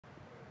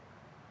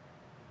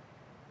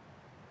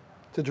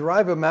To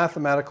derive a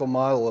mathematical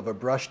model of a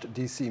brushed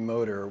DC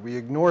motor, we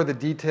ignore the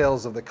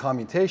details of the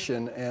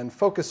commutation and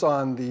focus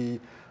on the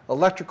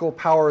electrical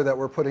power that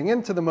we're putting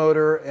into the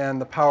motor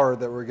and the power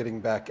that we're getting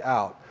back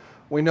out.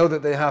 We know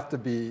that they have to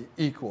be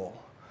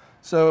equal.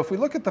 So if we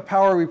look at the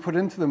power we put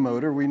into the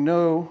motor, we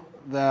know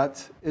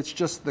that it's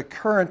just the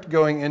current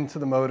going into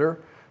the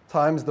motor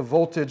times the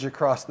voltage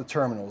across the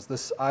terminals.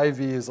 This IV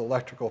is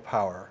electrical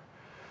power.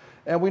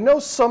 And we know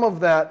some of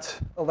that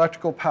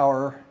electrical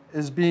power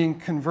is being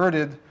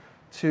converted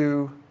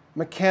to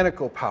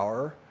mechanical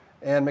power.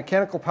 And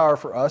mechanical power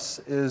for us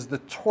is the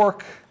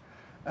torque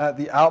at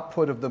the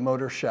output of the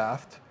motor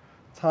shaft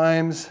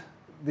times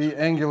the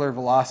angular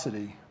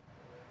velocity,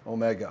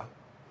 omega.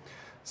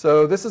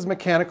 So this is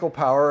mechanical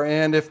power,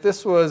 and if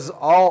this was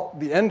all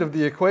the end of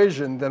the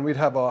equation, then we'd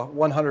have a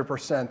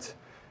 100%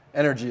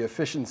 energy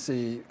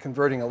efficiency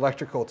converting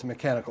electrical to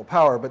mechanical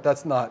power, but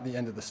that's not the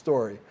end of the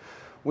story.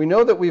 We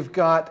know that we've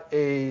got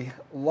a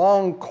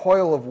long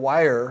coil of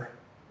wire,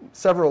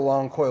 several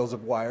long coils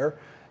of wire,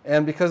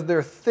 and because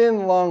they're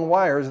thin, long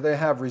wires, they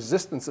have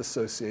resistance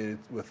associated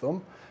with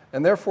them,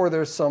 and therefore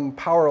there's some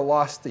power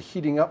loss to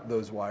heating up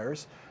those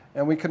wires,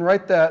 and we can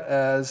write that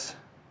as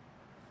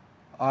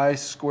I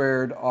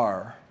squared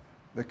R,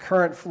 the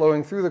current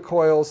flowing through the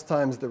coils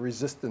times the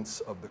resistance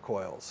of the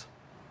coils.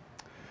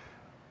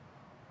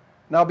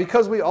 Now,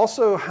 because we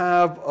also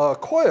have a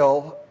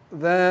coil,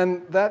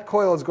 then that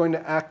coil is going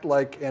to act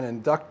like an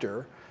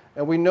inductor,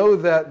 and we know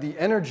that the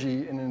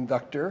energy in an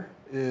inductor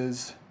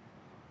is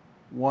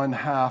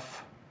 1/2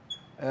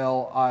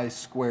 Li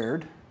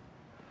squared.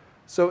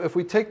 So if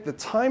we take the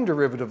time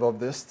derivative of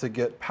this to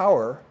get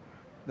power,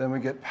 then we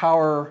get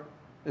power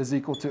is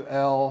equal to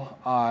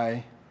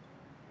Li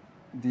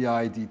di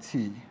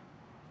dt.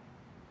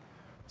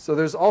 So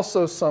there's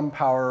also some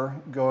power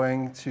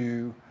going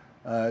to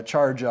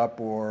charge up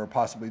or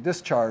possibly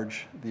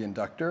discharge the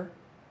inductor.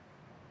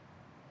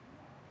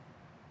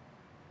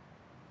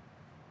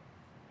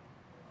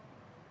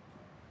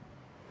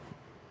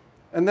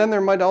 And then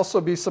there might also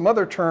be some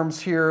other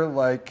terms here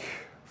like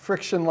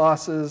friction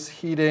losses,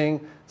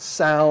 heating,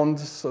 sound.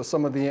 So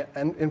some of the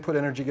input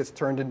energy gets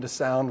turned into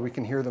sound. We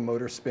can hear the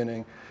motor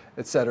spinning,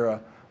 etc.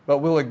 But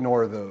we'll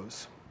ignore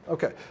those.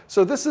 Okay,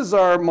 so this is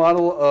our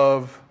model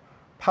of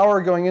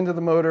power going into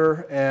the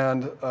motor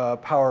and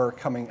power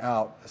coming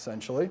out,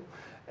 essentially.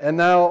 And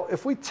now,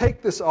 if we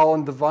take this all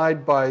and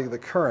divide by the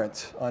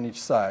current on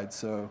each side,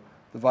 so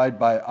divide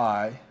by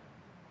I,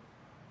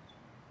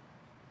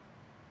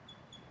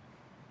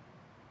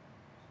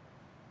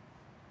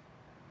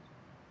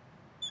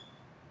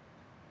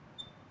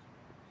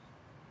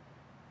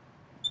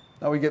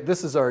 now we get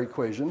this is our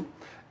equation.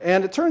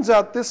 And it turns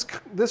out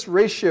this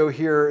ratio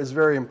here is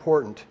very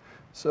important.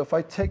 So if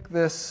I take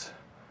this,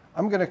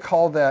 I'm going to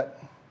call that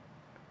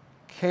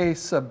K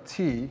sub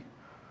T,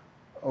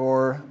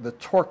 or the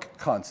torque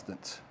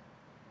constant.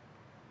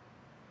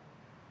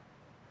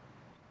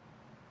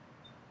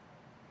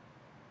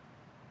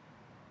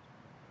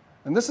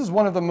 And this is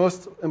one of the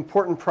most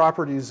important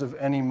properties of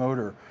any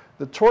motor.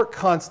 The torque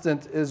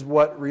constant is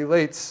what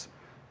relates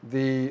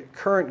the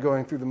current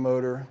going through the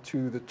motor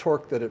to the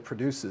torque that it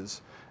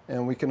produces.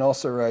 And we can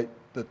also write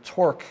the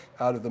torque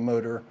out of the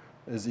motor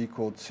is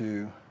equal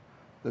to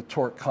the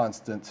torque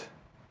constant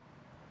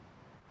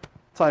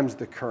times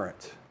the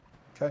current.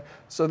 Okay?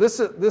 So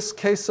this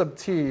K sub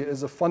T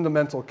is a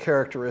fundamental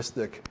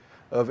characteristic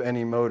of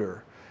any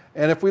motor.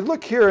 And if we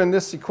look here in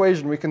this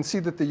equation, we can see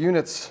that the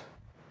units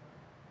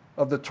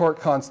of the torque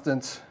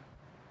constant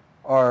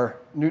are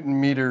Newton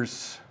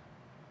meters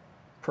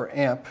per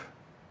amp.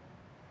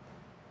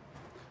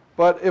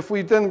 But if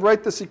we then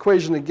write this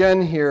equation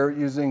again here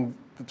using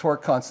the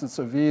torque constant,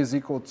 so V is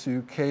equal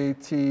to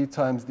KT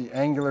times the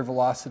angular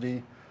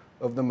velocity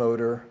of the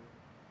motor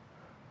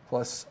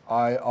plus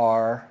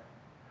IR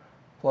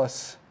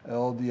plus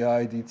L di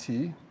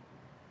dt.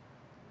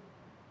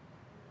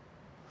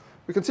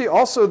 We can see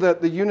also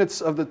that the units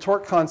of the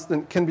torque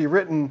constant can be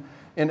written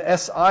in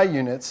SI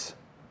units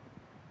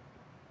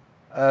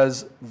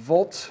as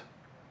volt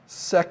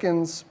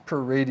seconds per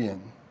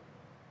radian.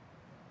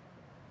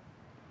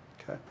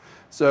 Okay.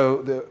 So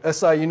the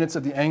SI units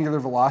of the angular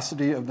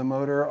velocity of the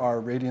motor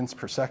are radians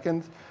per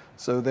second.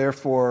 So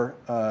therefore,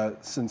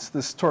 since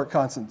this torque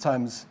constant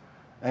times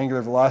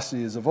angular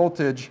velocity is a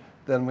voltage,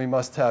 then we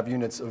must have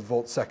units of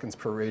volt seconds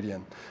per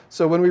radian.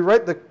 So when we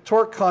write the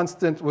torque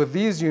constant with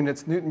these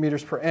units, Newton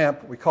meters per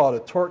amp, we call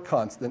it a torque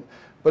constant.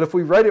 But if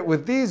we write it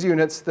with these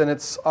units, then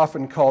it's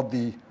often called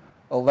the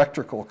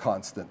electrical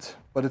constant.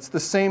 But it's the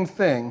same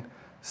thing,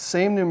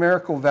 same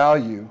numerical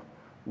value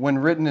when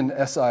written in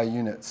SI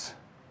units.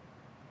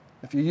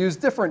 If you use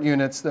different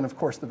units, then of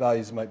course the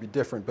values might be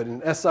different. But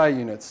in SI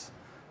units,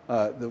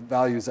 the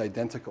value is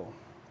identical.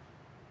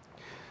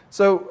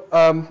 So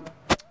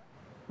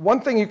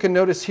one thing you can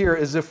notice here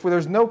is if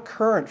there's no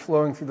current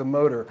flowing through the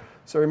motor.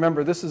 So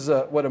remember, this is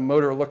what a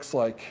motor looks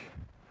like.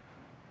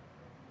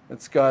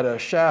 It's got a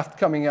shaft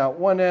coming out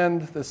one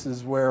end. This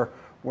is where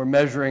we're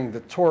measuring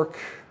the torque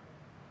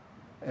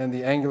and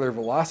the angular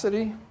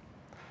velocity.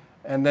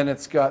 And then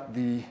it's got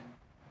the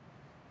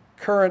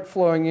current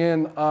flowing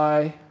in,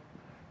 I,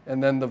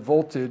 and then the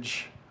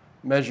voltage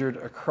measured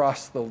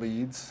across the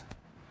leads.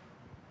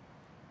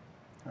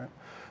 All right.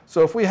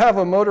 So if we have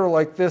a motor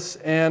like this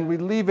and we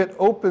leave it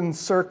open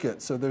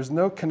circuit, so there's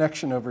no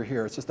connection over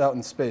here, it's just out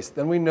in space,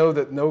 then we know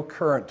that no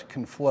current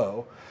can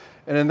flow.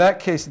 And in that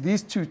case,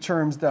 these two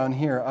terms down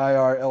here,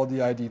 IR,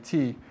 LDI,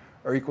 dt,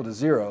 are equal to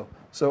 0.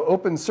 So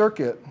open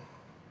circuit,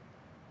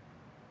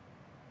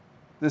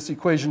 this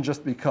equation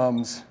just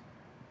becomes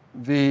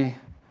V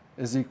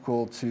is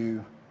equal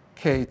to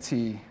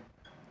KT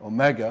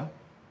omega.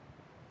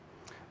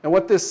 And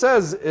what this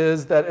says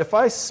is that if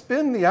I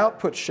spin the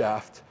output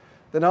shaft,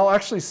 then I'll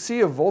actually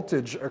see a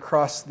voltage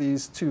across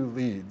these two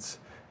leads,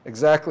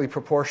 exactly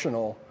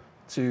proportional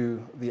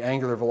to the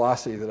angular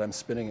velocity that I'm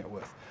spinning it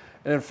with.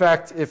 And in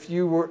fact, if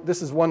you were,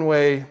 this is one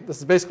way, this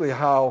is basically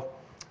how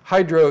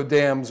hydro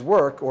dams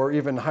work, or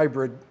even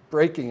hybrid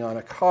braking on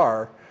a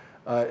car.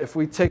 If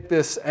we take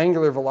this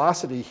angular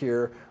velocity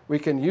here, we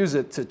can use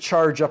it to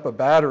charge up a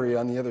battery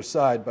on the other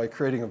side by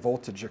creating a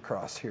voltage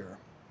across here.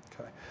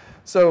 Okay.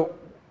 So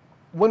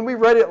when we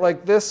write it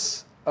like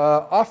this,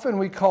 often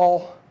we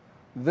call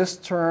this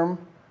term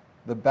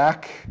the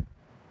back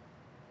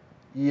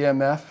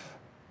EMF,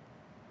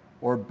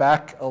 or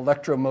back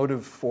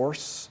electromotive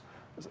force.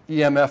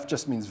 EMF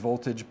just means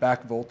voltage,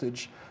 back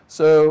voltage.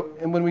 So,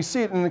 and when we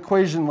see it in an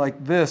equation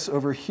like this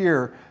over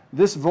here,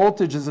 this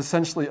voltage is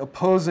essentially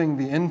opposing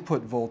the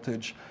input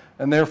voltage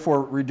and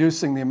therefore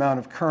reducing the amount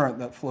of current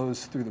that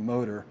flows through the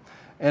motor.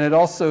 And it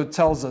also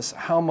tells us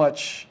how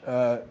much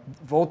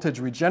voltage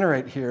we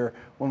generate here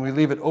when we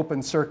leave it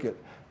open circuit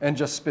and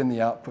just spin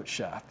the output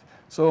shaft.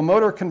 So a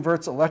motor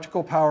converts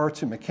electrical power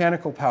to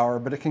mechanical power,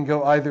 but it can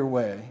go either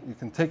way. You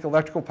can take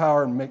electrical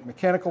power and make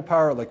mechanical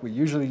power like we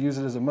usually use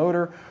it as a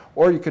motor,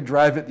 or you could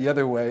drive it the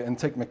other way and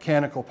take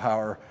mechanical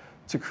power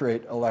to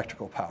create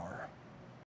electrical power.